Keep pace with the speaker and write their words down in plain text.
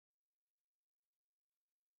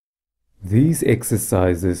These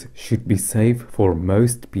exercises should be safe for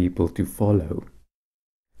most people to follow.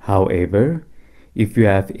 However, if you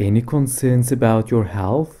have any concerns about your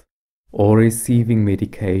health or receiving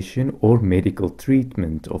medication or medical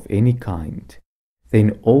treatment of any kind,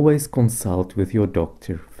 then always consult with your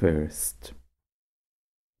doctor first.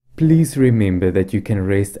 Please remember that you can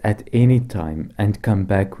rest at any time and come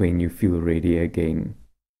back when you feel ready again.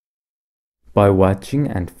 By watching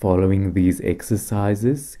and following these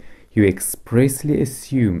exercises, you expressly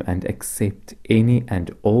assume and accept any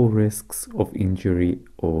and all risks of injury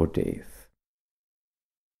or death.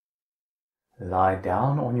 Lie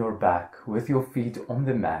down on your back with your feet on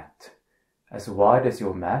the mat, as wide as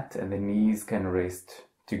your mat, and the knees can rest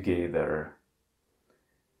together.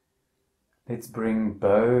 Let's bring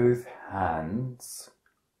both hands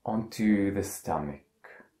onto the stomach.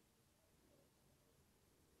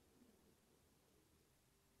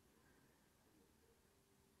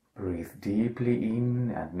 Breathe deeply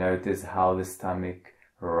in and notice how the stomach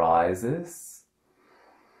rises.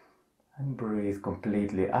 And breathe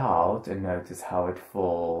completely out and notice how it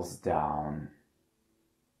falls down.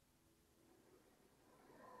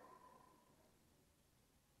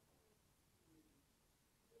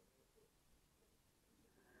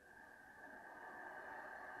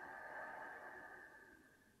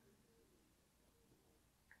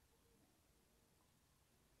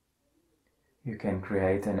 You can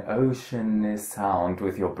create an ocean sound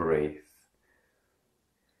with your breath,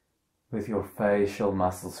 with your facial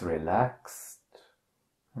muscles relaxed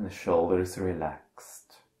and the shoulders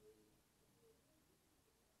relaxed.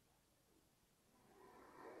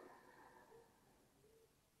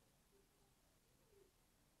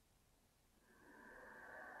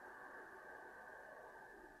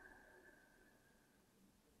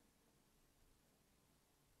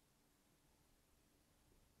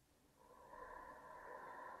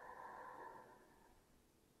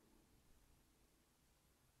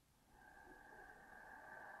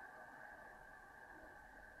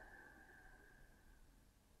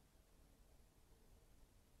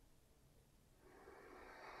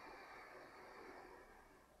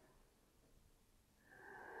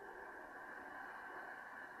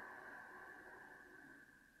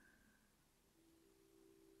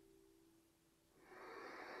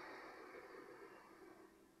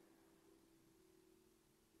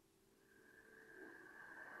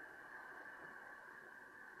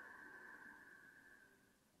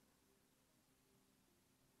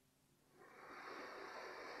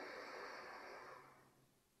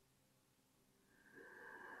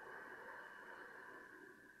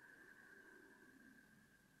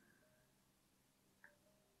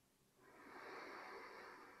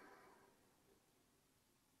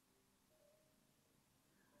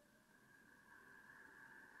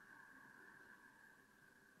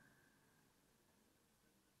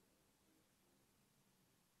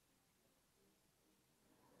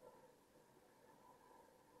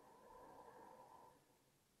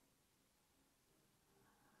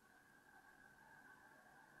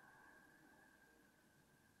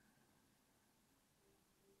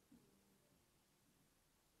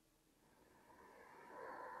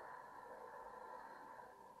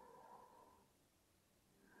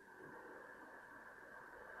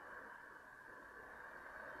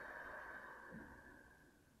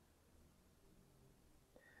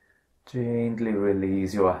 Gently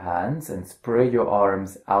release your hands and spread your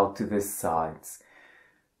arms out to the sides.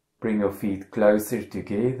 Bring your feet closer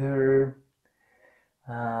together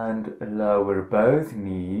and lower both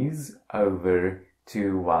knees over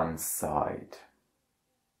to one side.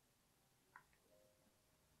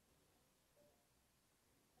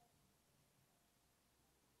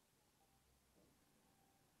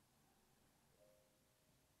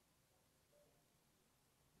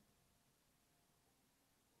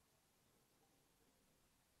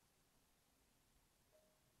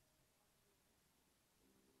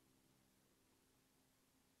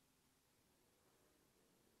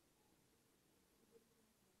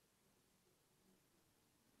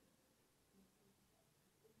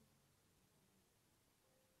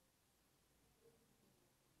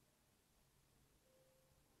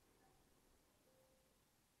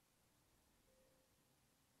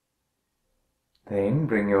 Then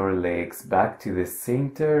bring your legs back to the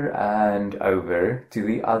center and over to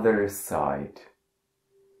the other side.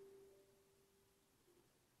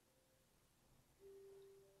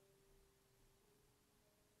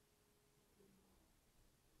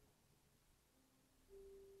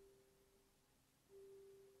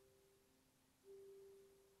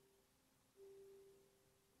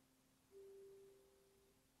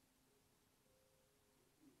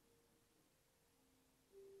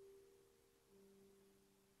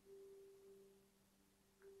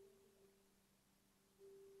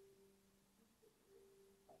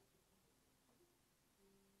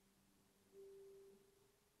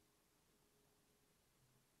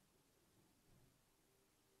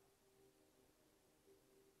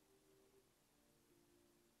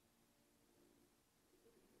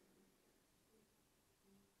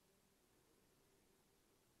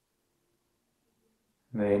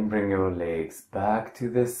 Then bring your legs back to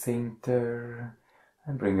the center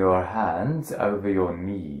and bring your hands over your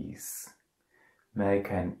knees.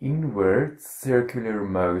 Make an inward circular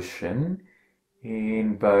motion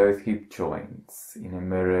in both hip joints in a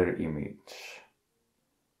mirror image.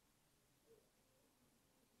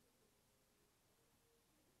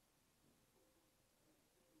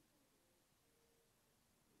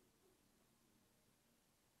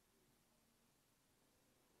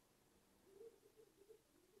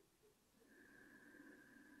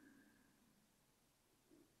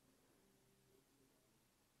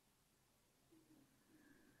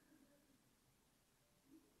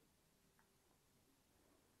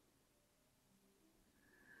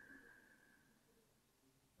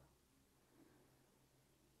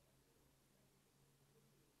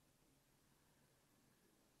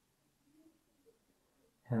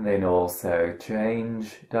 And then also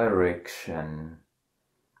change direction,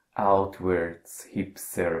 outwards hip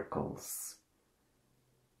circles.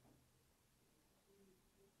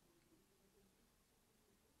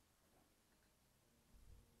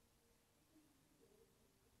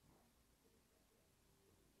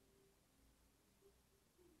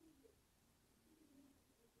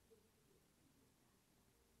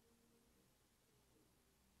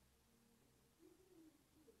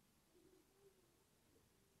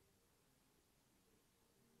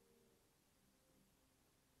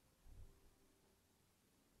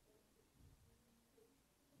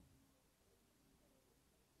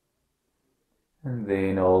 And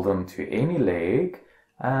then hold on to any leg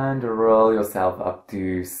and roll yourself up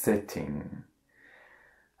to sitting.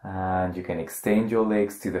 And you can extend your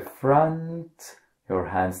legs to the front, your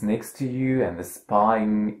hands next to you and the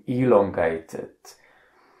spine elongated.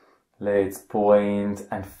 Let's point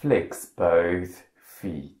and flex both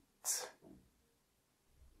feet.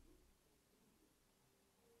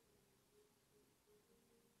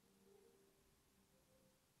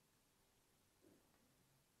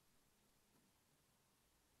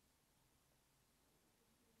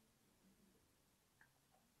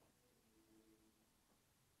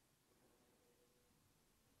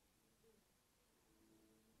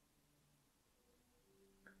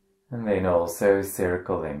 And then also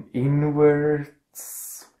circle them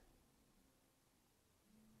inwards.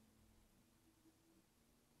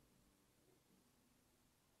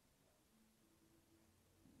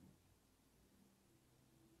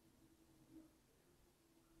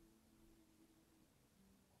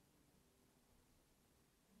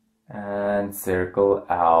 And circle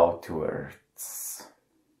outwards.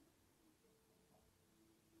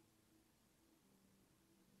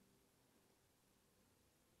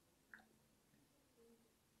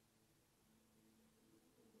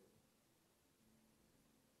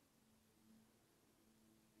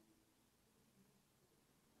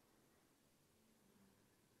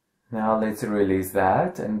 Now let's release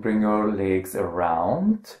that and bring your legs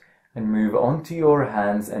around and move onto your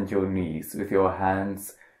hands and your knees with your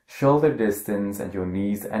hands shoulder distance and your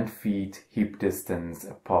knees and feet hip distance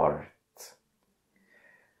apart.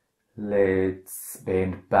 Let's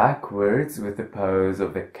bend backwards with the pose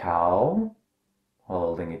of the cow,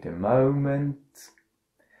 holding it a moment,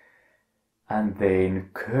 and then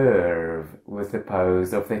curve with the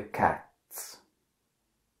pose of the cat.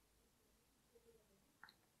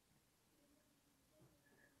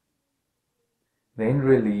 Then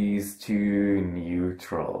release to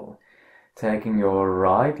neutral, taking your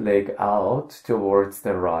right leg out towards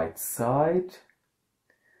the right side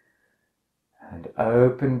and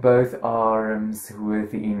open both arms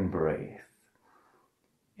with the in-breath.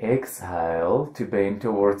 Exhale to bend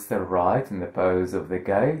towards the right in the pose of the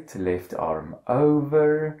gate, left arm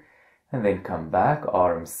over, and then come back,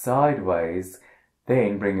 arms sideways.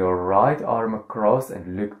 Then bring your right arm across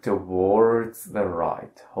and look towards the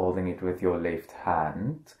right, holding it with your left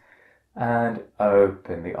hand, and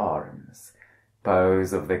open the arms.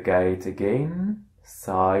 Pose of the gate again,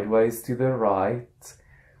 sideways to the right.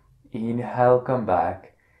 Inhale, come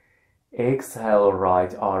back. Exhale,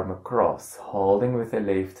 right arm across, holding with the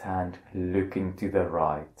left hand, looking to the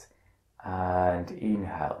right. And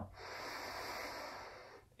inhale.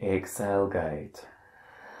 Exhale, gate.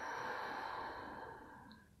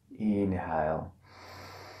 Inhale.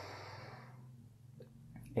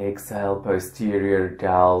 Exhale, posterior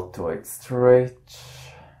deltoid stretch.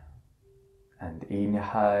 And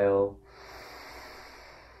inhale.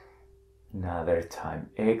 Another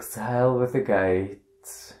time. Exhale with the gate.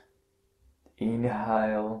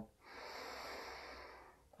 Inhale.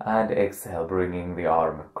 And exhale, bringing the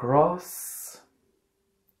arm across.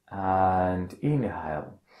 And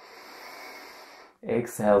inhale.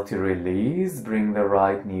 Exhale to release, bring the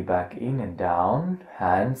right knee back in and down,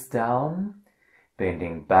 hands down,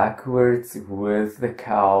 bending backwards with the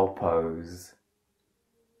cow pose.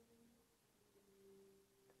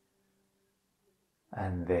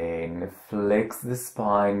 And then flex the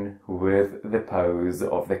spine with the pose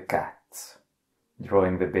of the cat,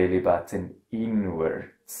 drawing the belly button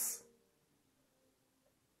inwards.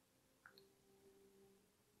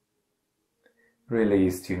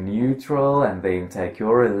 Release to neutral and then take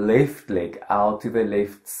your left leg out to the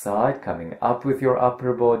left side, coming up with your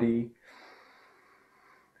upper body.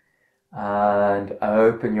 And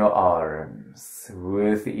open your arms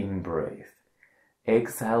with the in-breath.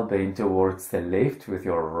 Exhale, bend towards the left with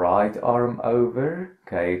your right arm over,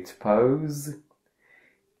 gate pose.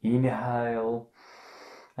 Inhale.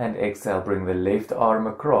 And exhale, bring the left arm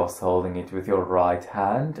across, holding it with your right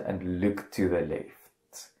hand and look to the left.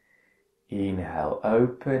 Inhale,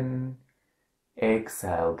 open.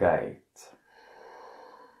 Exhale, gate.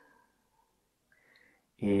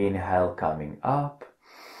 Inhale, coming up.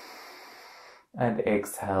 And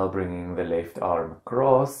exhale, bringing the left arm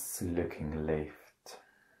across, looking left.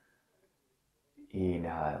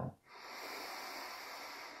 Inhale.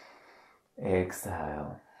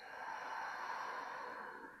 Exhale.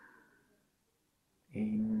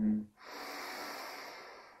 In.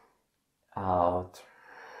 Out.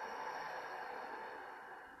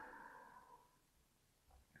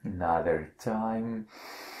 Another time.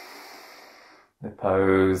 The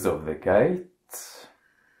pose of the gate.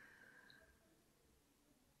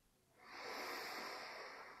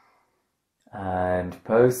 And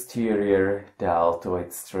posterior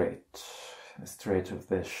deltoid stretch. The stretch of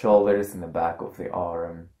the shoulders and the back of the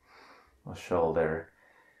arm or shoulder.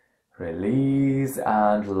 Release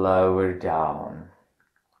and lower down.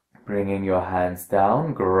 Bringing your hands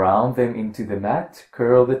down, ground them into the mat,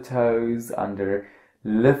 curl the toes under,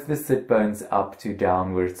 lift the sit bones up to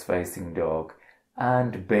downwards facing dog,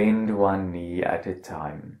 and bend one knee at a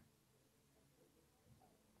time.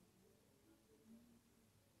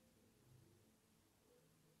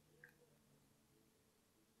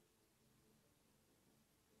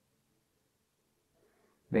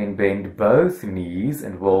 Then bend both knees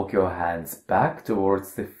and walk your hands back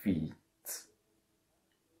towards the feet.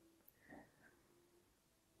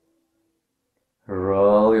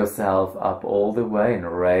 Roll yourself up all the way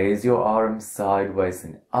and raise your arms sideways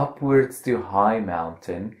and upwards to high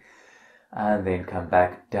mountain, and then come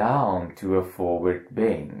back down to a forward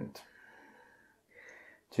bend.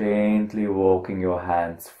 Gently walking your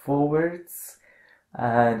hands forwards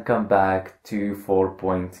and come back to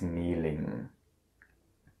 4-point kneeling.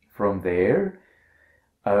 From there,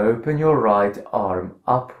 open your right arm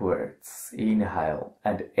upwards. Inhale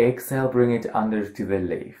and exhale, bring it under to the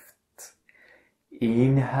left.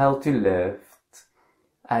 Inhale to lift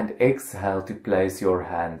and exhale to place your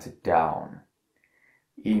hand down.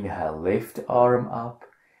 Inhale, left arm up.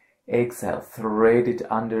 Exhale, thread it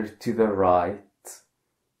under to the right.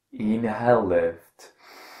 Inhale, lift.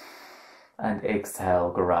 And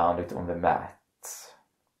exhale, ground it on the mat.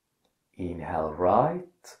 Inhale, right.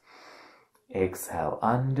 Exhale,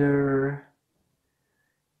 under.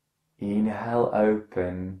 Inhale,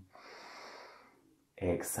 open.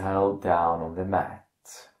 Exhale, down on the mat.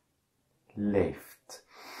 Lift.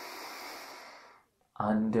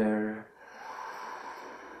 Under.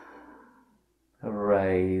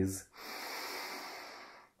 Raise.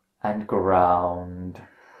 And ground.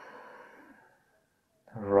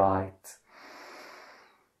 Right.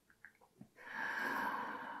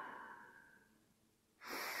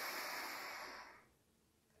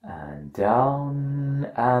 And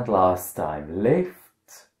down. And last time, lift.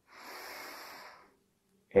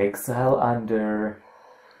 Exhale, under.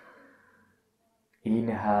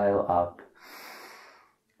 Inhale, up.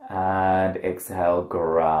 And exhale,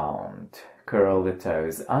 ground. Curl the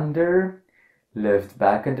toes under. Lift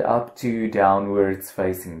back and up to downwards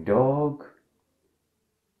facing dog.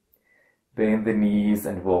 Bend the knees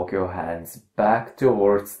and walk your hands back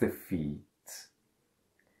towards the feet.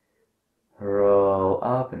 Roll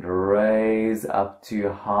up and raise up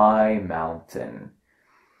to high mountain.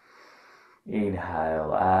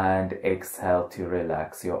 Inhale and exhale to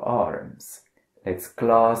relax your arms. Let's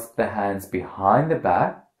clasp the hands behind the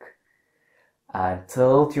back and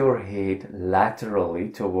tilt your head laterally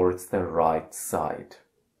towards the right side.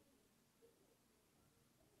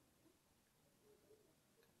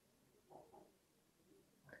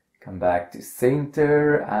 Come back to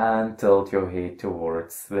center and tilt your head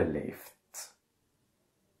towards the left.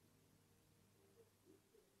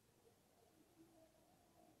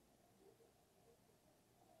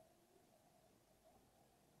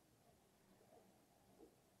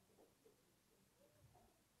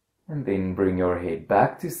 And then bring your head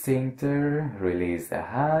back to center, release the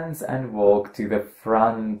hands and walk to the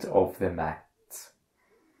front of the mat.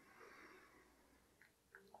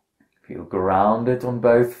 Feel grounded on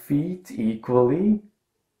both feet equally.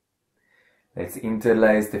 Let's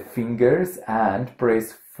interlace the fingers and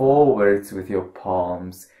press forwards with your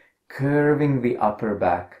palms, curving the upper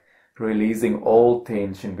back, releasing all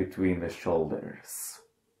tension between the shoulders.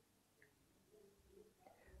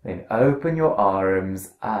 Then open your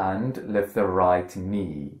arms and lift the right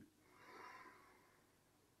knee.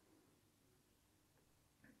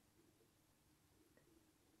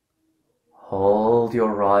 Hold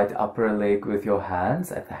your right upper leg with your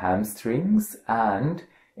hands at the hamstrings and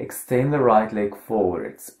extend the right leg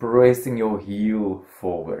forwards, pressing your heel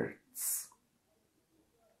forwards.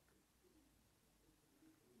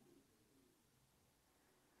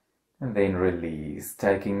 And then release,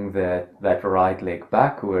 taking that right leg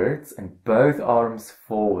backwards and both arms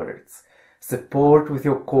forwards. Support with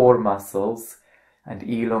your core muscles and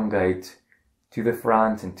elongate to the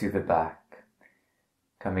front and to the back.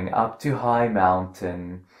 Coming up to high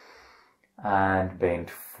mountain and bend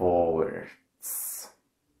forwards.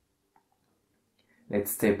 Let's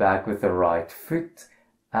step back with the right foot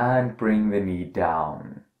and bring the knee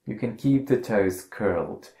down. You can keep the toes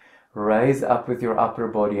curled. Raise up with your upper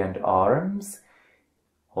body and arms,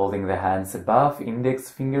 holding the hands above, index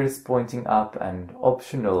fingers pointing up, and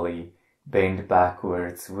optionally bend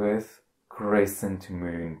backwards with crescent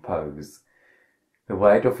moon pose. The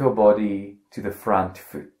weight of your body to the front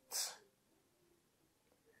foot.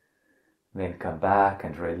 Then come back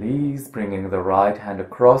and release, bringing the right hand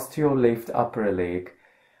across to your left upper leg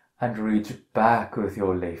and reach back with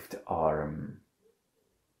your left arm.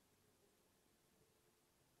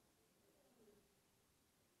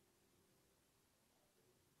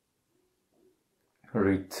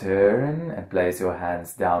 Return and place your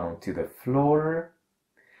hands down onto the floor.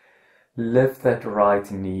 Lift that right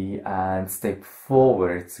knee and step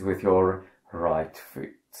forwards with your right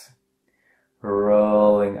foot,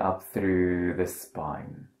 rolling up through the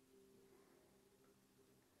spine.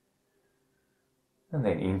 And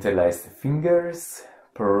then interlace the fingers,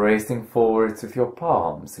 pressing forwards with your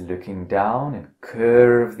palms, looking down and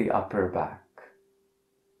curve the upper back.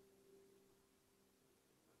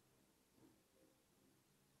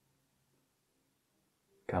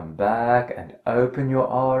 Come back and open your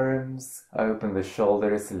arms, open the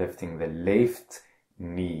shoulders, lifting the left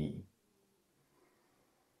knee.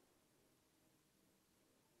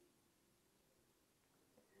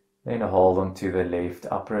 Then hold on to the left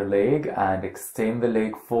upper leg and extend the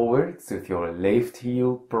leg forwards with your left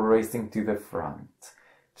heel pressing to the front.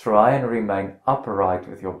 Try and remain upright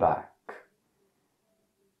with your back.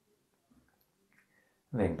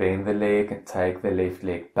 Then bend the leg and take the left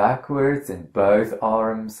leg backwards and both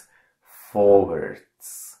arms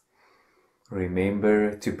forwards.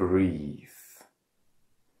 Remember to breathe.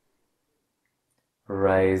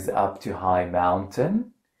 Raise up to high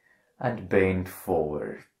mountain and bend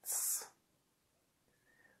forwards.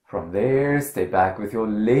 From there, step back with your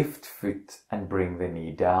left foot and bring the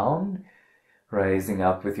knee down, raising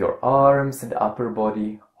up with your arms and upper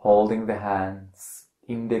body, holding the hands,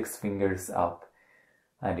 index fingers up.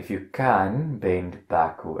 And if you can, bend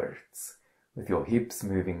backwards, with your hips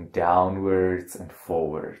moving downwards and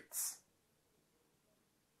forwards.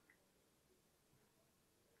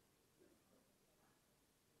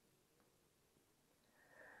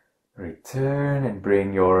 Return and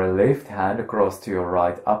bring your left hand across to your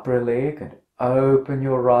right upper leg and open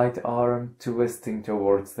your right arm, twisting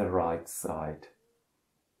towards the right side.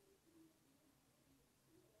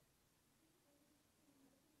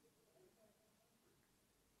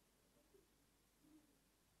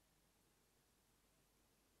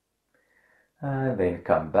 And then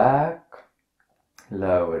come back,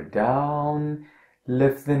 lower down,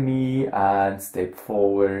 lift the knee and step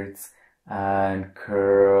forwards and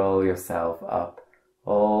curl yourself up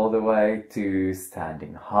all the way to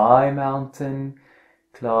standing high mountain.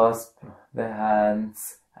 Clasp the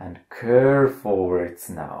hands and curve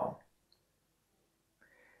forwards now.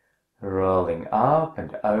 Rolling up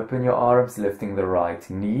and open your arms, lifting the right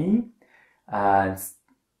knee and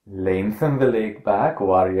lengthen the leg back,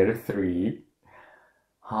 warrior 3.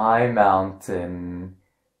 High mountain,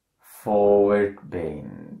 forward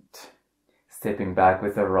bend. Stepping back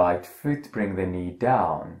with the right foot, bring the knee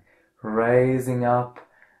down. Raising up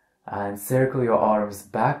and circle your arms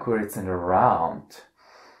backwards and around.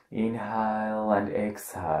 Inhale and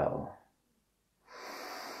exhale.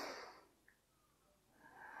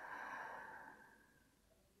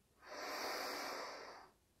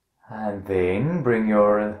 And then bring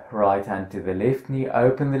your right hand to the left knee,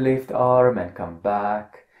 open the left arm and come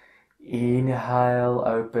back. Inhale,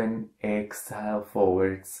 open, exhale,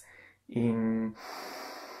 forwards, in,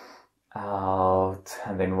 out,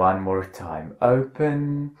 and then one more time.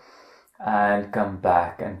 Open and come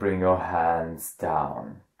back and bring your hands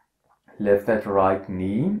down. Lift that right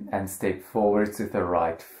knee and step forwards with the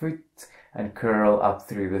right foot and curl up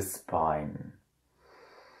through the spine.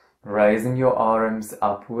 Raising your arms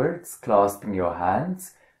upwards, clasping your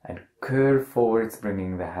hands, and curve forwards,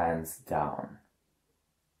 bringing the hands down.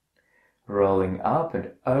 Rolling up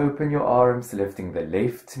and open your arms, lifting the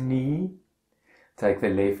left knee. Take the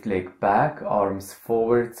left leg back, arms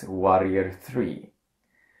forwards, warrior 3.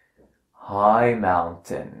 High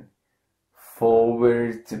mountain,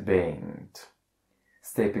 forward bend.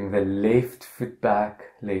 Stepping the left foot back,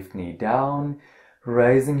 left knee down.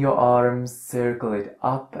 Raising your arms, circle it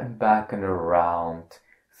up and back and around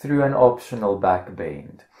through an optional back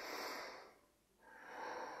bend.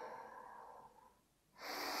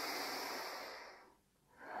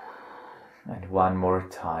 And one more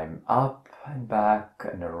time, up and back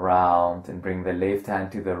and around, and bring the left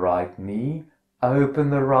hand to the right knee.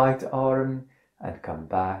 Open the right arm and come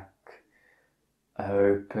back.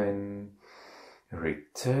 Open,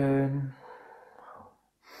 return.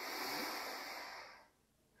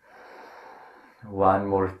 One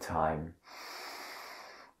more time.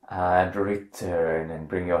 And return and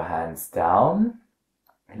bring your hands down.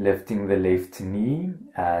 Lifting the left knee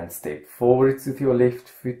and step forwards with your left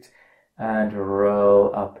foot and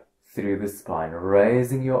roll up through the spine.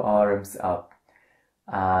 Raising your arms up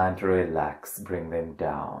and relax. Bring them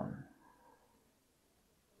down.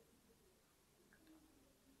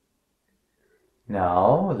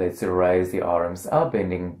 Now let's raise the arms up,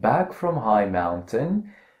 bending back from high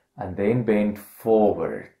mountain. And then bend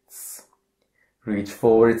forwards. Reach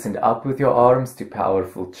forwards and up with your arms to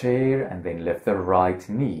powerful chair, and then lift the right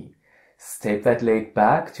knee. Step that leg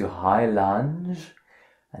back to high lunge,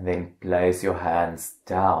 and then place your hands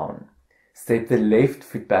down. Step the left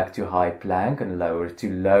foot back to high plank and lower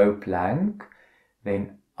to low plank,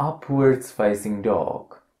 then upwards facing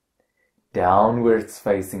dog. Downwards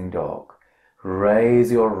facing dog.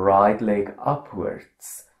 Raise your right leg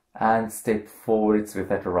upwards. And step forwards with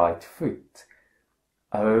that right foot.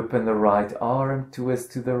 Open the right arm,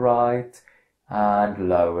 twist to the right, and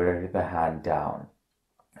lower the hand down.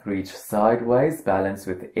 Reach sideways, balance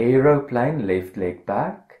with aeroplane, left leg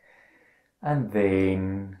back, and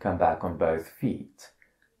then come back on both feet.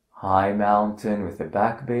 High mountain with a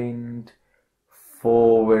back bend,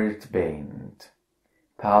 forward bend.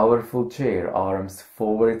 Powerful chair, arms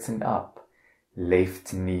forwards and up.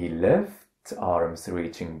 Left knee lift. Arms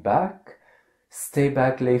reaching back, stay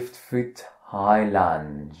back left foot, high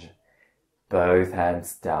lunge, both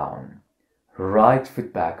hands down, right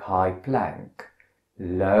foot back, high plank,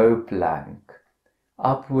 low plank,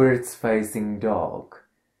 upwards facing dog,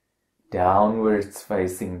 downwards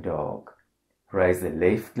facing dog, raise the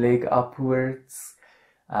left leg upwards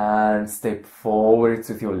and step forwards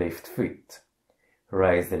with your left foot,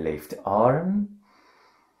 raise the left arm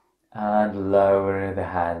and lower the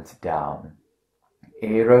hand down.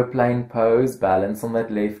 Aeroplane pose, balance on that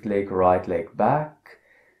left leg, right leg back,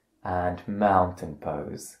 and mountain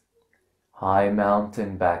pose. High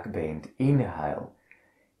mountain back bend, inhale,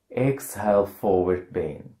 exhale forward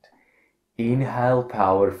bend. Inhale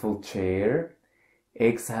powerful chair,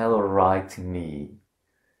 exhale right knee.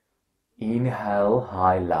 Inhale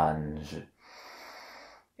high lunge.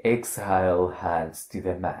 Exhale hands to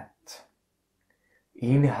the mat.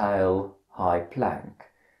 Inhale, high plank,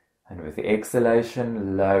 and with the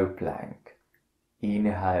exhalation, low plank.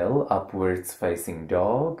 Inhale, upwards facing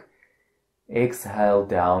dog. Exhale,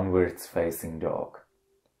 downwards facing dog.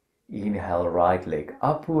 Inhale, right leg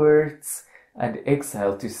upwards, and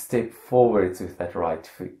exhale to step forwards with that right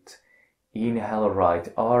foot. Inhale,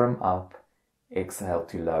 right arm up. Exhale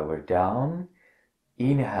to lower down.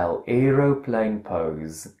 Inhale, aeroplane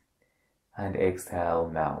pose, and exhale,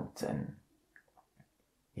 mountain.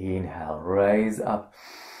 Inhale, raise up,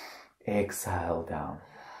 exhale down.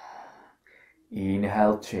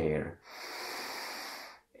 Inhale, chair.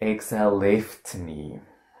 Exhale, left knee.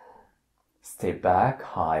 Step back,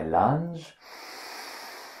 high lunge.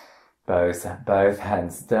 Both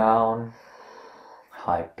hands down.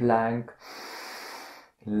 High plank.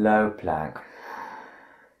 Low plank.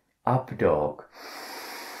 Up dog.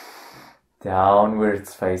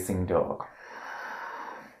 Downwards facing dog.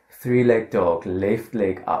 Three-leg dog, left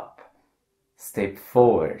leg up. Step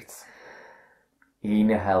forwards.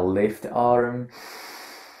 Inhale, left arm.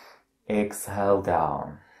 Exhale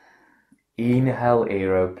down. Inhale,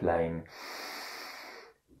 aeroplane.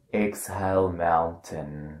 Exhale,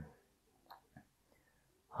 mountain.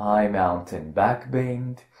 High mountain, back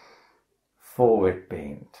bend, forward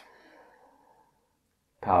bend.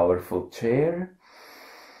 Powerful chair,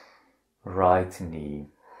 right knee.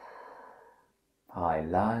 High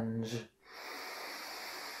lunge,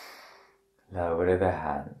 lower the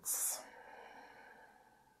hands.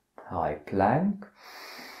 High plank,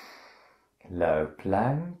 low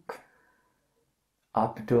plank,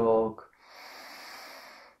 up dog,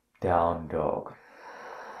 down dog.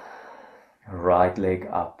 Right leg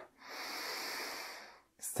up,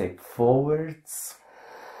 step forwards,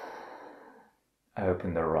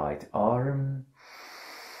 open the right arm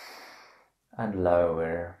and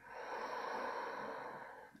lower.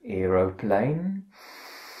 Aeroplane,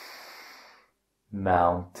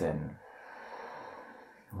 mountain.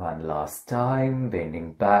 One last time,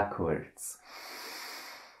 bending backwards,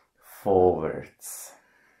 forwards.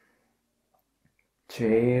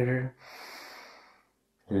 Chair,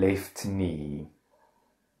 left knee.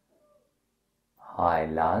 High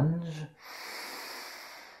lunge,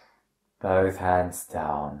 both hands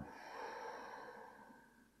down.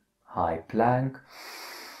 High plank,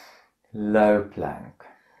 low plank.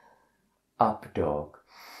 Up dog,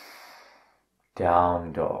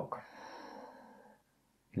 down dog.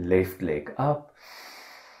 Left leg up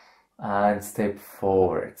and step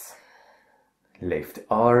forwards. Left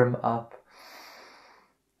arm up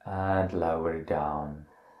and lower down.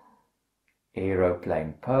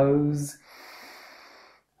 Aeroplane pose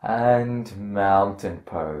and mountain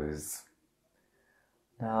pose.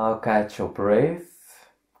 Now catch your breath,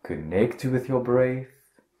 connect with your breath.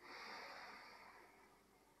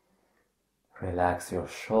 Relax your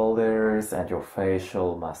shoulders and your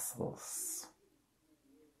facial muscles.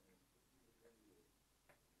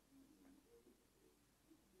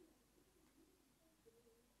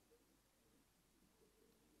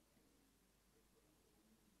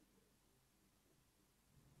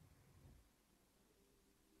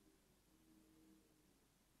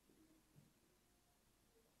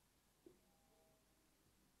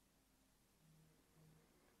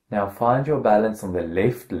 Now find your balance on the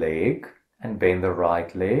left leg and bend the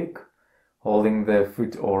right leg, holding the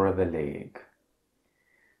foot or the leg.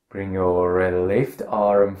 Bring your left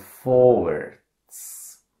arm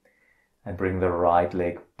forwards and bring the right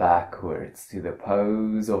leg backwards to the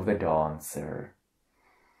pose of the dancer.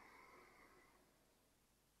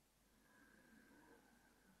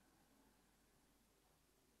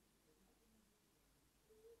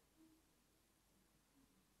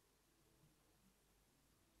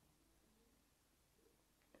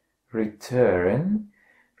 Return,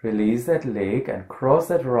 release that leg and cross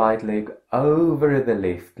that right leg over the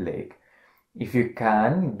left leg. If you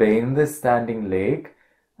can, bend the standing leg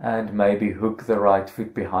and maybe hook the right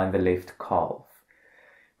foot behind the left calf.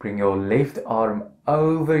 Bring your left arm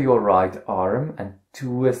over your right arm and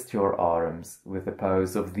twist your arms with the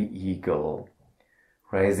pose of the eagle.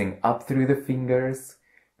 Raising up through the fingers,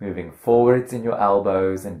 moving forwards in your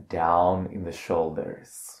elbows and down in the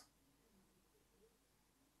shoulders.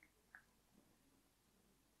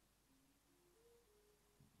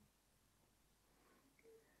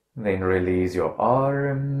 Then release your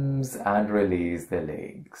arms and release the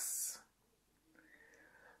legs.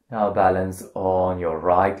 Now balance on your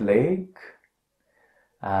right leg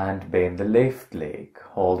and bend the left leg,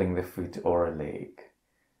 holding the foot or leg.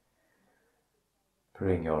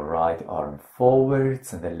 Bring your right arm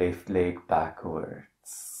forwards and the left leg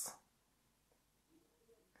backwards.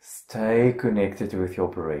 Stay connected with your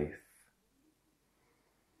breath.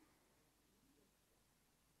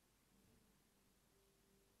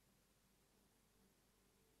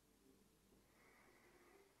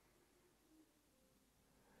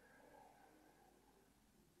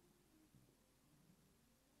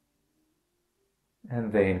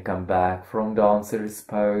 And then come back from dancer's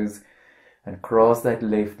pose and cross that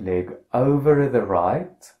left leg over the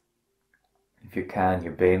right. If you can,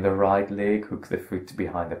 you bend the right leg, hook the foot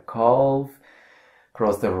behind the calf,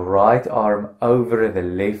 cross the right arm over the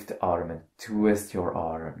left arm and twist your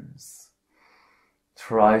arms.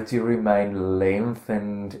 Try to remain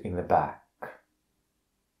lengthened in the back.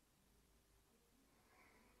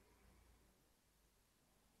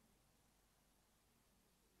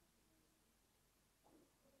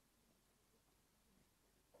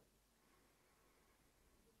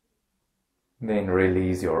 Then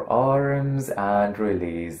release your arms and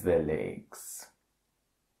release the legs.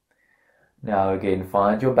 Now again,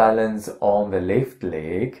 find your balance on the left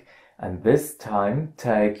leg and this time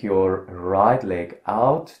take your right leg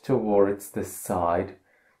out towards the side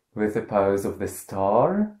with the pose of the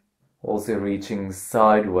star Also reaching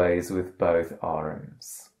sideways with both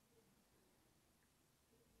arms.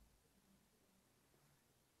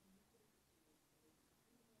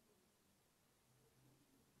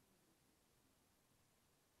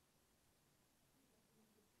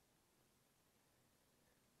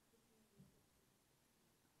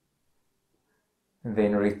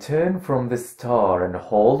 Then return from the star and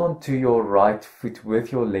hold on to your right foot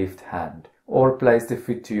with your left hand, or place the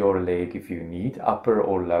foot to your leg if you need, upper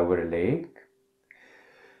or lower leg.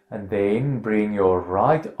 And then bring your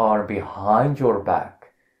right arm behind your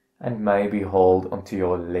back and maybe hold onto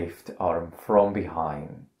your left arm from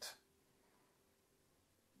behind.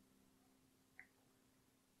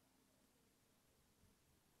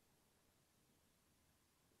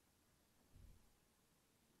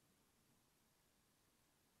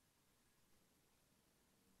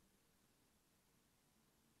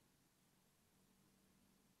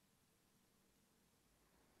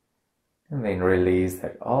 And then release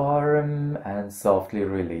that arm and softly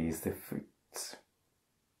release the foot.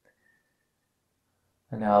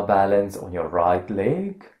 And now balance on your right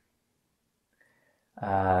leg.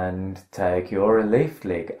 And take your left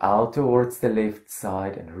leg out towards the left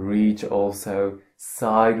side and reach also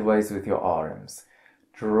sideways with your arms,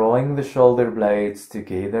 drawing the shoulder blades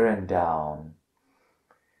together and down.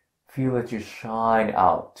 Feel that you shine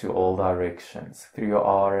out to all directions through your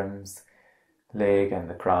arms, leg and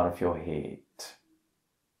the crown of your head.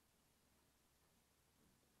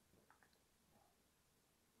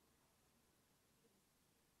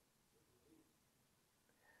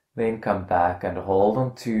 Then come back and hold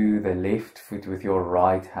on to the left foot with your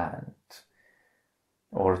right hand.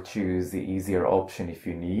 Or choose the easier option if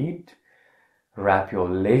you need. Wrap your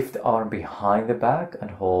left arm behind the back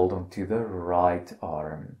and hold on to the right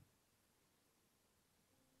arm.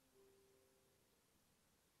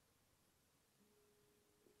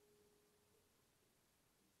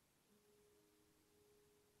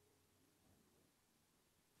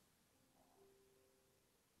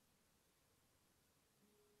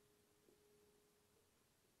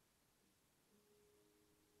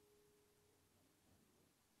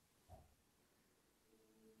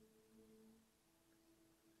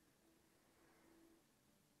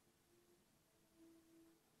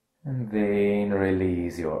 And then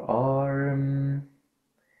release your arm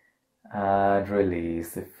and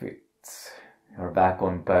release the foot. You're back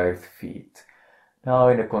on both feet. Now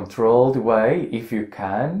in a controlled way, if you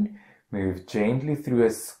can, move gently through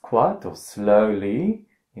a squat or slowly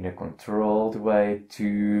in a controlled way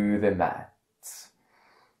to the mat.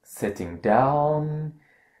 Sitting down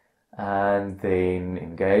and then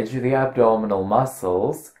engage the abdominal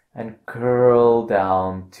muscles and curl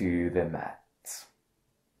down to the mat.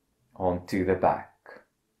 Onto the back.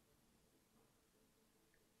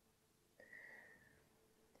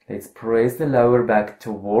 Let's press the lower back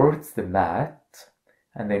towards the mat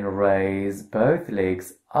and then raise both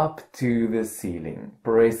legs up to the ceiling,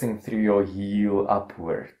 pressing through your heel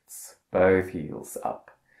upwards, both heels up.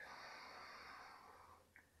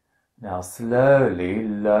 Now slowly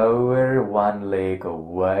lower one leg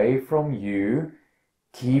away from you,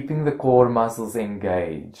 keeping the core muscles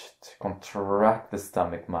engaged. Contract the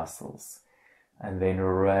stomach muscles. And then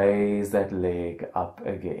raise that leg up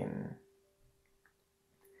again.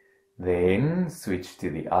 Then switch to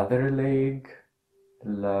the other leg.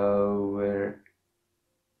 Lower.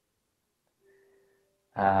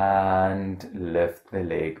 And lift the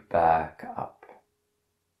leg back up.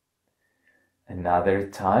 Another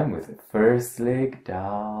time with the first leg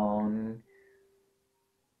down.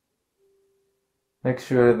 Make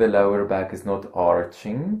sure the lower back is not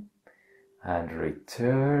arching and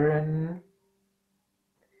return.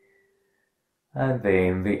 And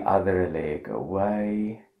then the other leg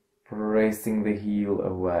away, pressing the heel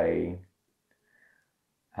away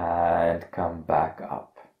and come back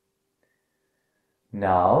up.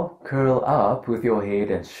 Now curl up with your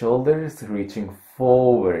head and shoulders reaching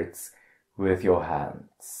forwards with your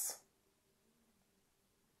hands.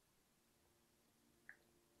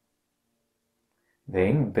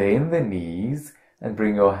 Then bend the knees and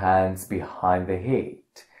bring your hands behind the head.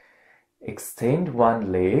 Extend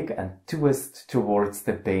one leg and twist towards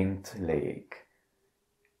the bent leg.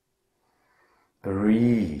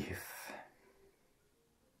 Breathe.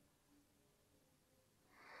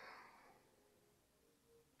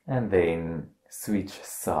 And then switch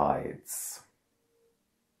sides.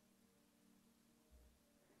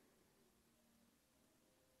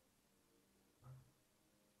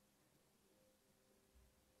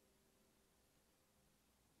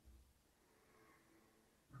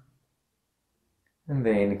 And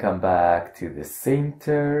then come back to the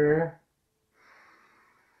center.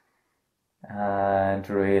 And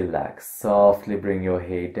relax. Softly bring your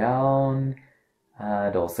head down,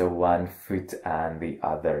 and also one foot and the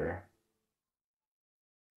other.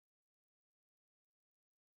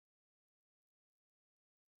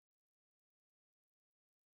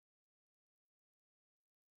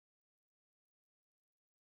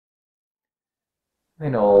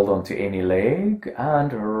 Then hold on to any leg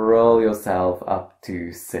and roll yourself up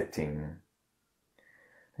to sitting.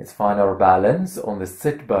 Let's find our balance on the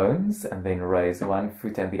sit bones and then raise one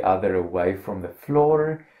foot and the other away from the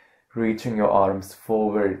floor, reaching your arms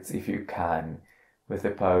forwards if you can with the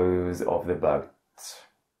pose of the boat.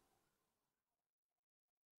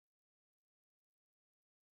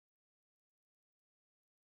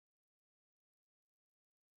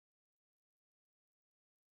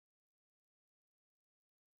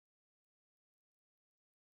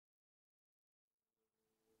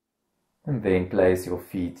 And then place your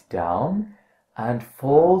feet down and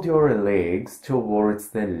fold your legs towards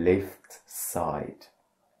the left side.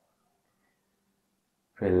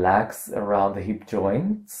 Relax around the hip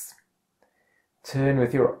joints. Turn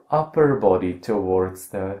with your upper body towards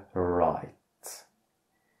the right.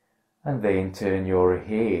 And then turn your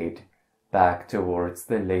head back towards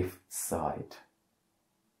the left side.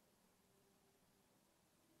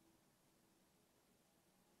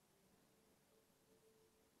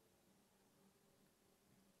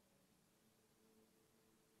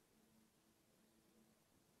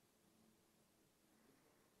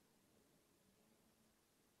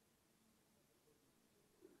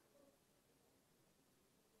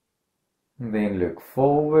 Then look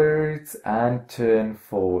forwards and turn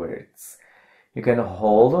forwards. You can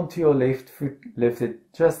hold onto your left foot, lift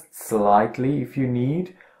it just slightly if you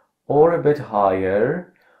need, or a bit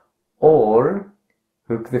higher, or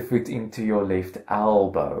hook the foot into your left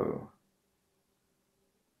elbow.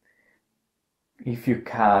 If you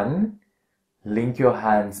can, link your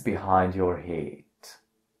hands behind your head.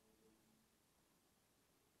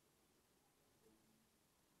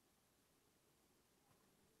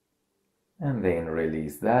 And then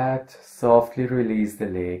release that, softly release the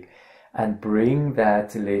leg and bring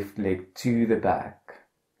that left leg to the back.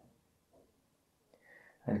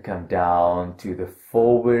 And come down to the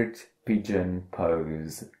forward pigeon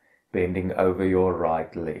pose, bending over your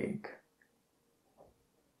right leg.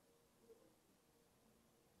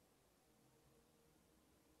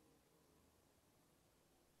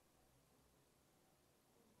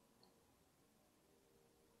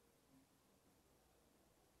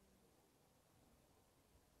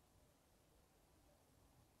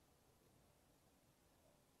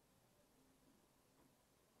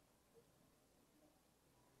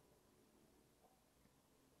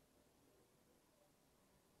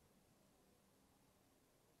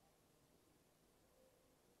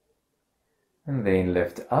 And then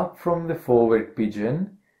lift up from the forward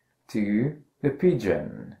pigeon to the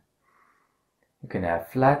pigeon. You can have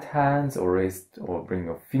flat hands or rest or bring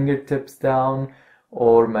your fingertips down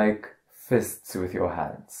or make fists with your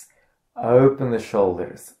hands. Open the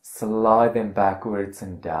shoulders, slide them backwards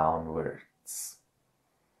and downwards.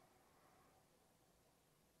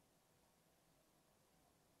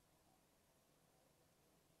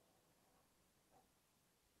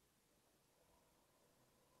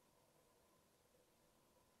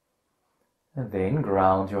 And then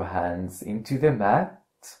ground your hands into the mat.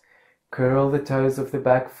 Curl the toes of the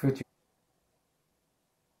back foot.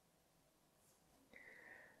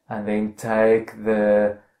 And then take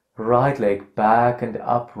the right leg back and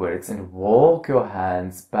upwards and walk your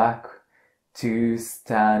hands back to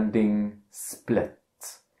standing split.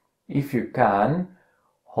 If you can,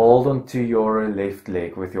 hold on to your left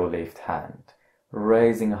leg with your left hand,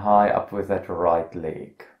 raising high up with that right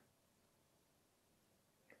leg.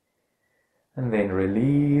 And then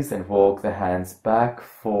release and walk the hands back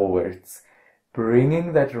forwards,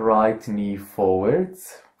 bringing that right knee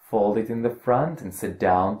forwards, fold it in the front and sit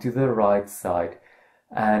down to the right side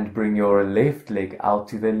and bring your left leg out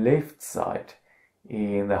to the left side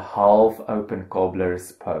in the half open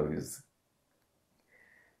cobbler's pose.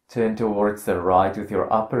 Turn towards the right with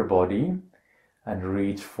your upper body and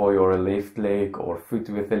reach for your left leg or foot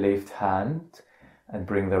with the left hand. And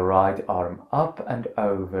bring the right arm up and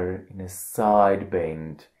over in a side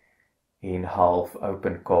bend in half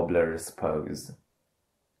open cobbler's pose.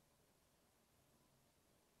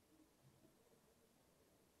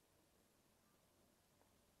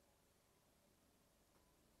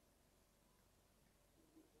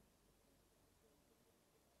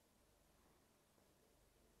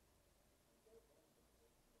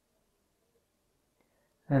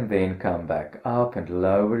 And then come back up and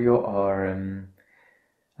lower your arm.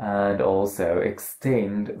 And also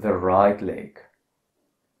extend the right leg.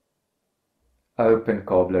 Open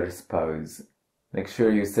cobbler's pose. Make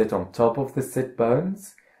sure you sit on top of the sit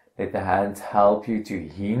bones. Let the hands help you to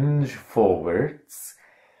hinge forwards.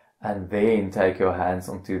 And then take your hands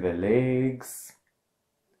onto the legs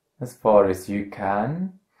as far as you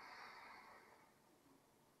can.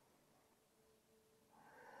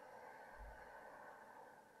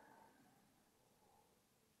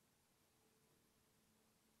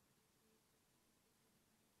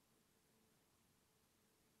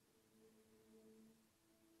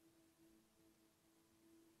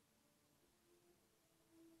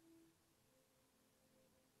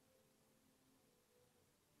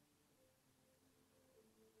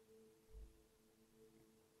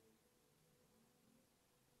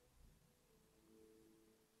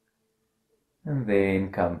 And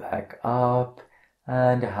then come back up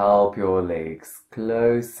and help your legs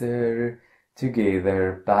closer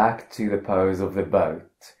together back to the pose of the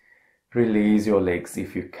boat. Release your legs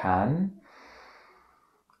if you can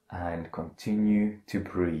and continue to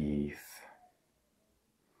breathe.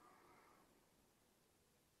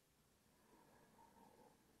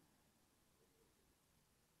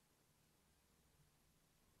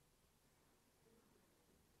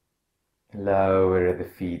 Lower the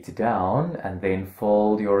feet down and then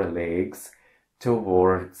fold your legs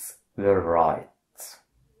towards the right.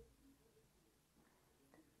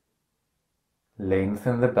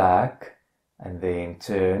 Lengthen the back and then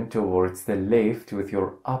turn towards the left with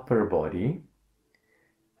your upper body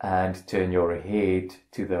and turn your head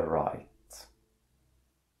to the right.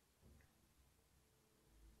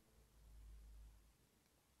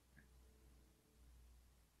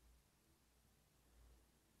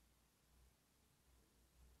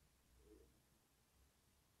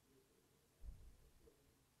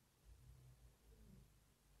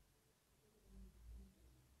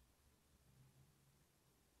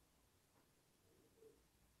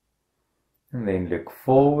 And then look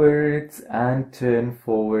forwards and turn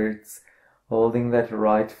forwards, holding that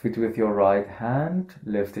right foot with your right hand.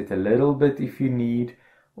 Lift it a little bit if you need,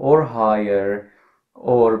 or higher,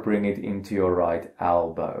 or bring it into your right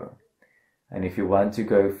elbow. And if you want to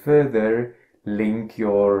go further, link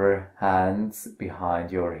your hands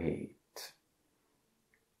behind your head.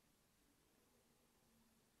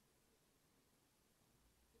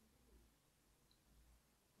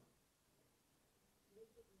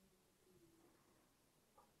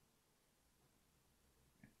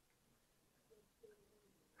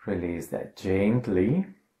 Release that gently.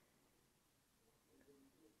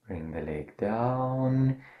 Bring the leg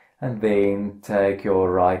down and then take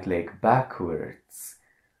your right leg backwards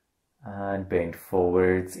and bend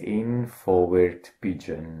forwards in forward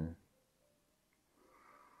pigeon.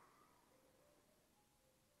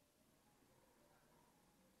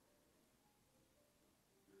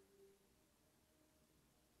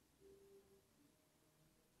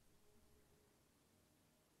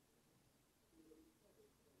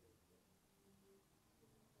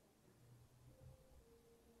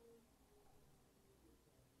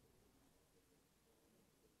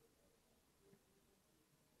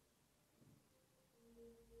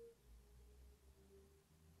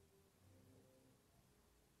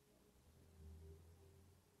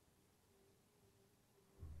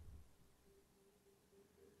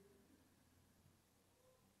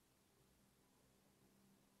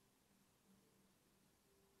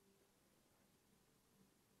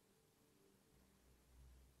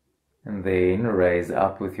 And then raise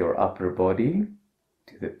up with your upper body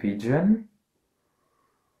to the pigeon.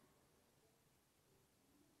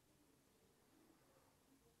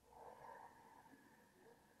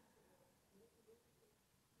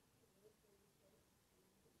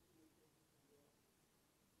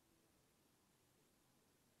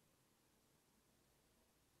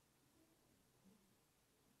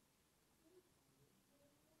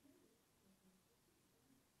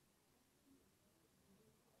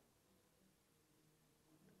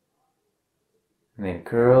 And then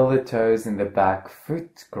curl the toes in the back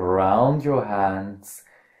foot, ground your hands,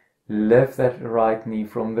 lift that right knee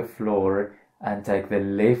from the floor and take the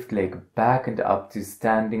left leg back and up to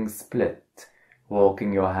standing split,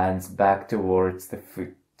 walking your hands back towards the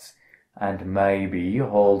foot. And maybe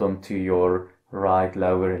hold on to your right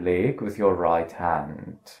lower leg with your right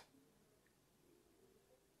hand.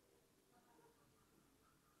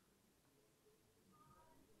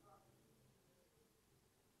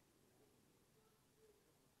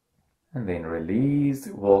 And then release,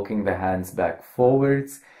 walking the hands back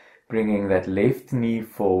forwards, bringing that left knee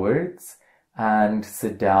forwards and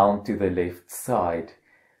sit down to the left side.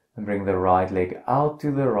 And bring the right leg out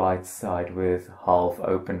to the right side with half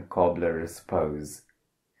open cobbler's pose.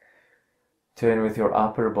 Turn with your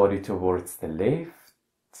upper body towards the left.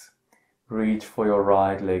 Reach for your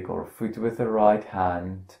right leg or foot with the right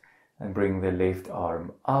hand and bring the left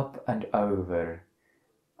arm up and over.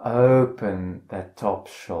 Open that top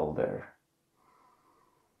shoulder.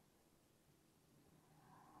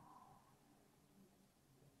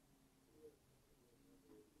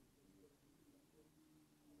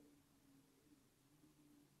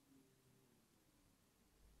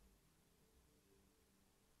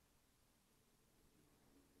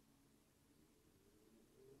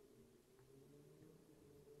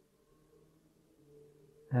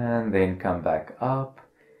 And then come back up,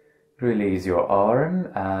 release your arm,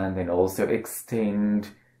 and then also extend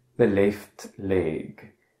the left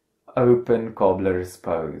leg. Open cobbler's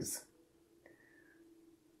pose.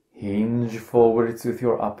 Hinge forwards with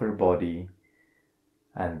your upper body,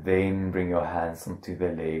 and then bring your hands onto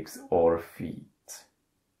the legs or feet.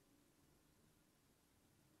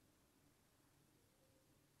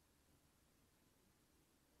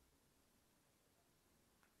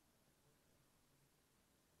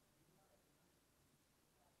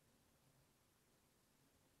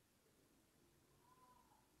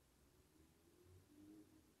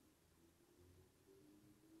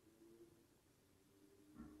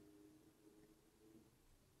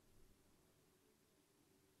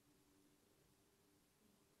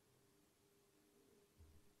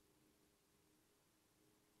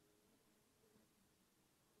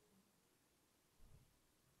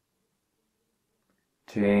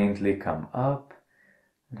 Gently come up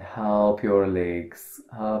and help your legs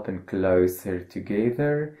up and closer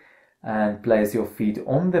together, and place your feet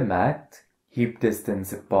on the mat, hip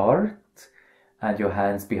distance apart, and your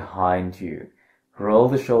hands behind you. Roll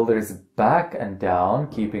the shoulders back and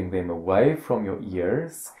down, keeping them away from your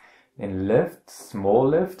ears. Then lift, small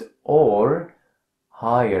lift, or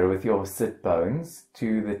higher with your sit bones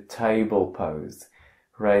to the table pose,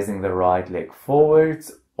 raising the right leg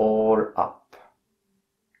forwards or up.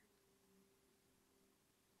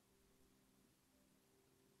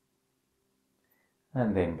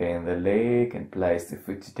 And then bend the leg and place the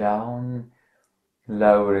foot down.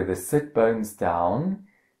 Lower the sit bones down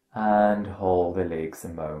and hold the legs a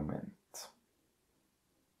moment.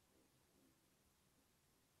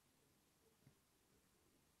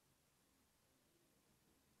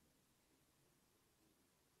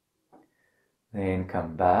 Then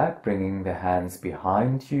come back, bringing the hands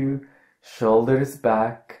behind you, shoulders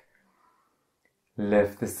back.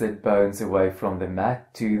 Lift the sit bones away from the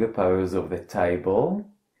mat to the pose of the table.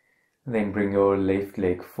 Then bring your left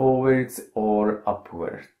leg forwards or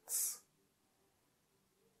upwards.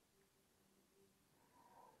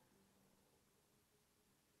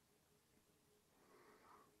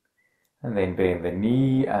 And then bend the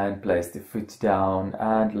knee and place the foot down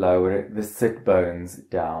and lower the sit bones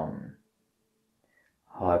down.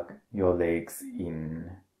 Hug your legs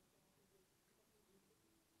in.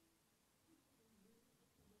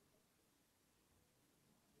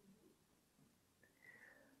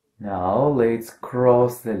 Now let's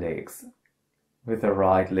cross the legs with the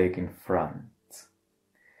right leg in front.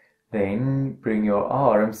 Then bring your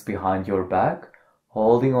arms behind your back,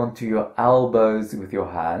 holding onto your elbows with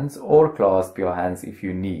your hands, or clasp your hands if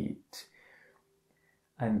you need.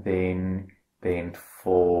 And then bend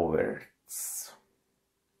forwards.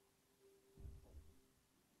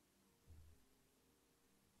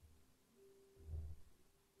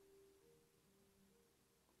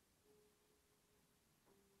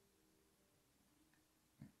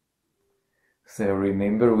 So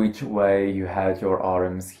remember which way you had your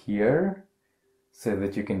arms here, so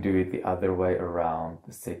that you can do it the other way around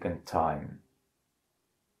the second time.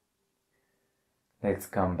 Let's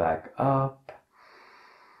come back up,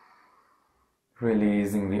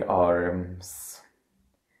 releasing the arms,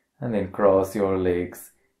 and then cross your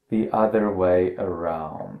legs the other way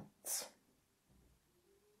around.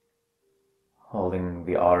 Holding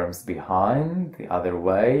the arms behind, the other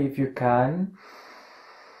way if you can.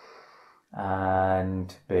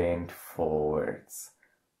 And bend forwards.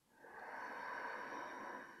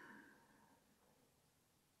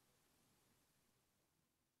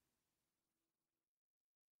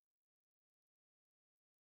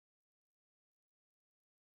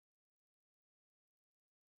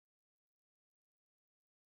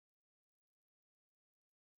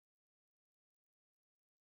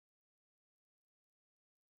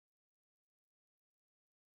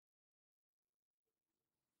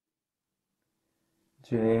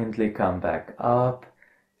 Gently come back up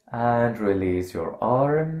and release your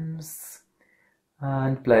arms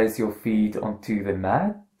and place your feet onto the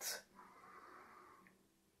mat.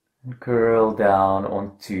 And curl down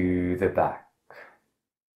onto the back.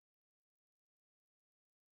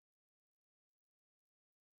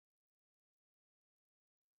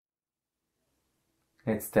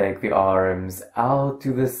 Let's take the arms out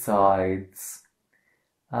to the sides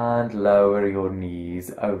and lower your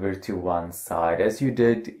knees over to one side as you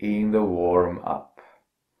did in the warm-up.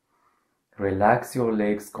 Relax your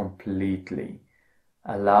legs completely.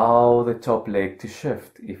 Allow the top leg to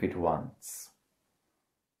shift if it wants.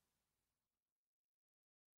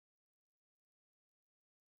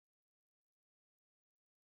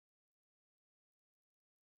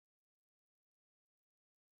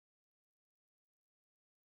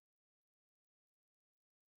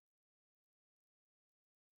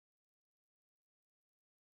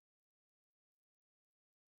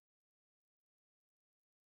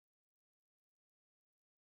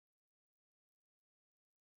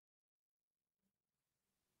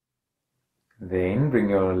 Then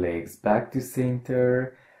bring your legs back to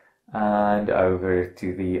center and over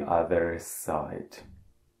to the other side.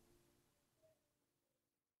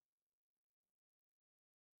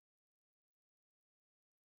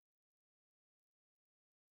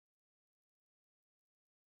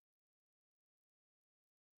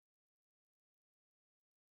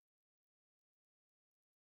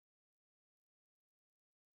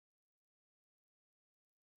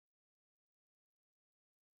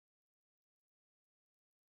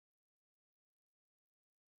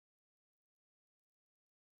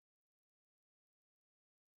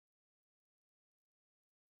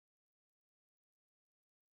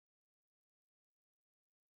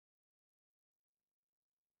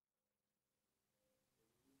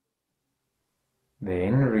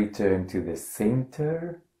 Then return to the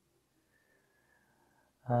center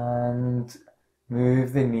and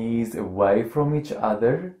move the knees away from each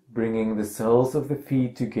other, bringing the soles of the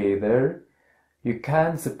feet together. You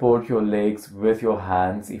can support your legs with your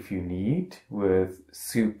hands if you need, with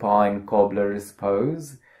supine cobbler's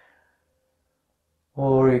pose.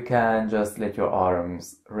 Or you can just let your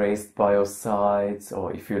arms rest by your sides,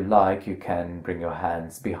 or if you like, you can bring your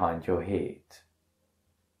hands behind your head.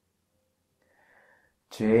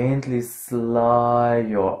 Gently slide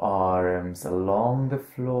your arms along the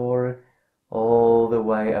floor all the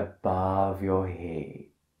way above your head.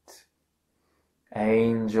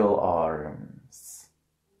 Angel arms.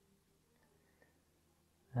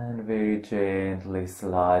 And very gently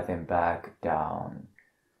slide them back down.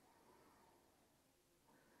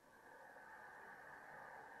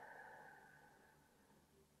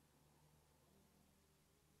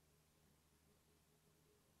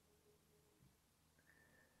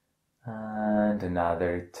 And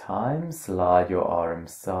another time, slide your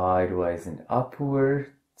arms sideways and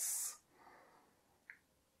upwards.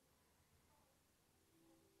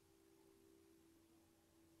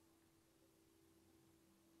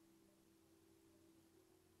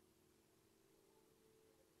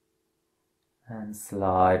 And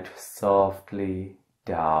slide softly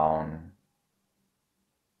down.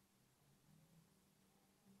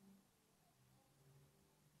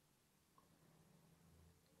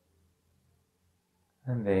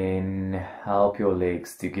 And then help your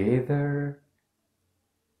legs together.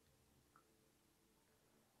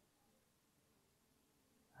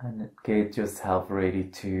 And get yourself ready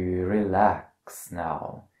to relax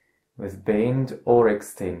now with bent or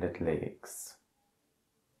extended legs.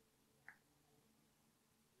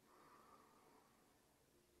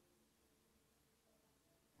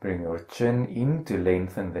 Bring your chin in to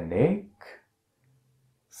lengthen the neck.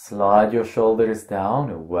 Slide your shoulders down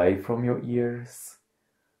away from your ears.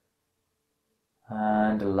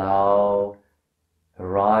 And allow the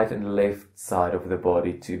right and left side of the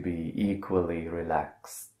body to be equally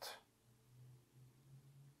relaxed.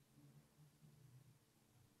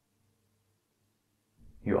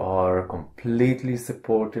 You are completely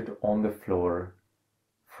supported on the floor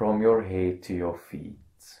from your head to your feet.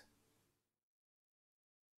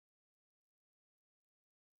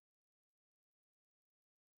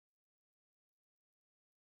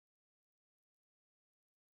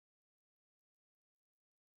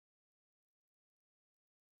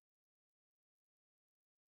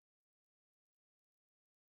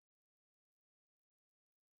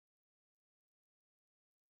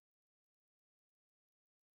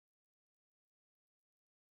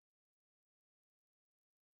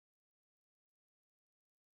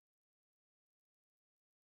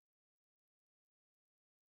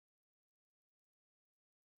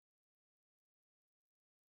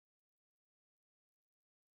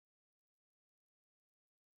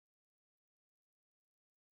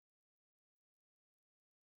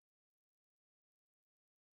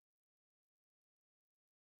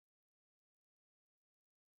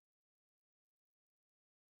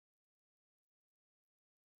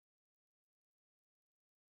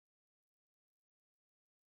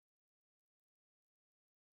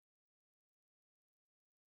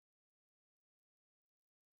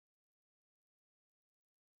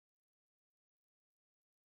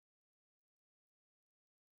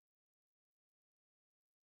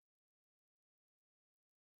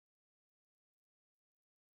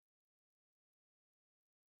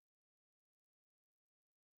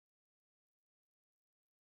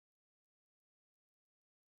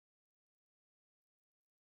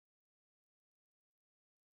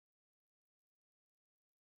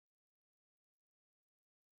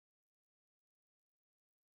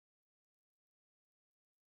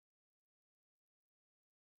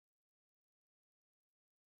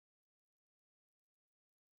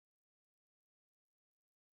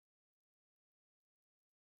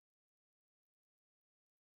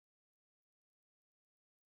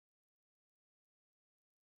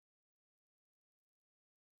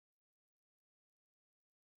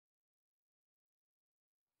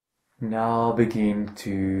 Now begin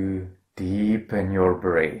to deepen your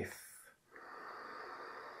breath.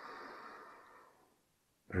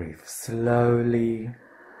 Breathe slowly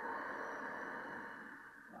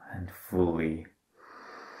and fully.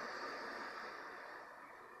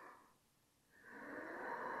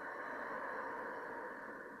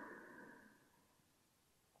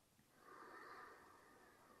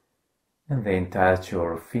 And then touch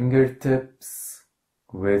your fingertips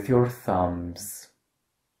with your thumbs.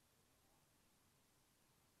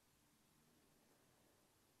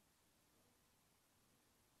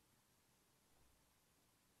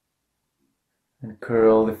 And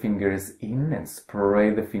curl the fingers in and spray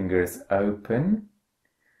the fingers open.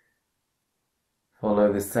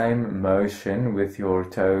 Follow the same motion with your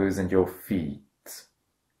toes and your feet.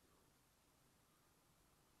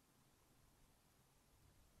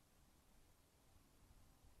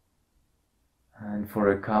 And for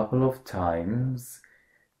a couple of times,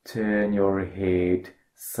 turn your head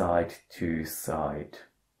side to side.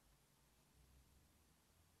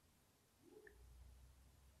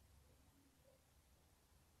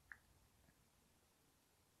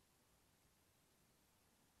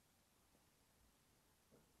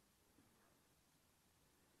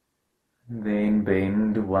 Then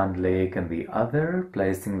bend one leg and the other,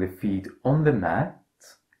 placing the feet on the mat.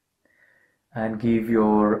 And give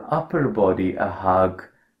your upper body a hug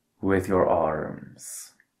with your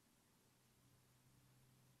arms.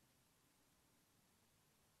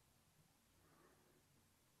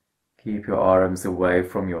 Keep your arms away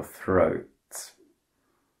from your throat.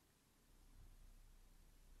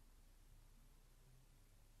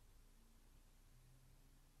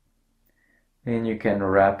 Then you can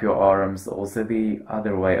wrap your arms also the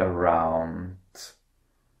other way around.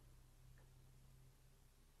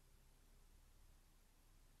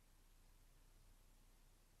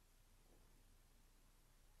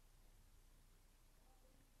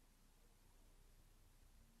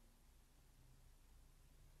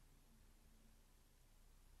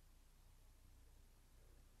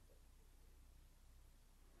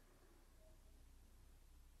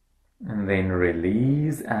 And then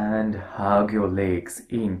release and hug your legs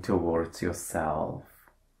in towards yourself.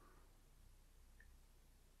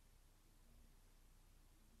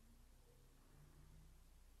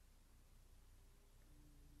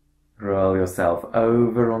 Roll yourself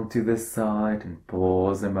over onto the side and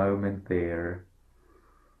pause a moment there.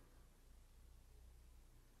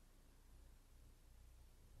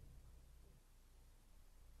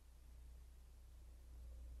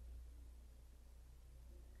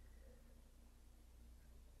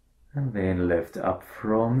 And then lift up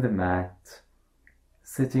from the mat,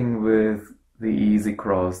 sitting with the easy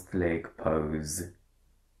crossed leg pose.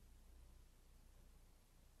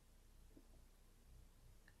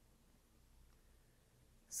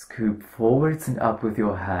 Scoop forwards and up with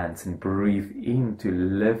your hands and breathe in to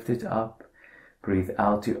lift it up. Breathe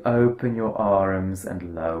out to open your arms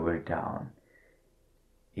and lower down.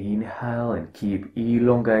 Inhale and keep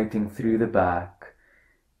elongating through the back.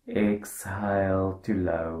 Exhale to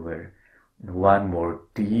lower. And one more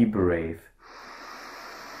deep breath.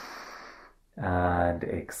 And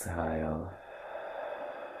exhale.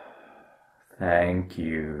 Thank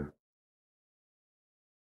you.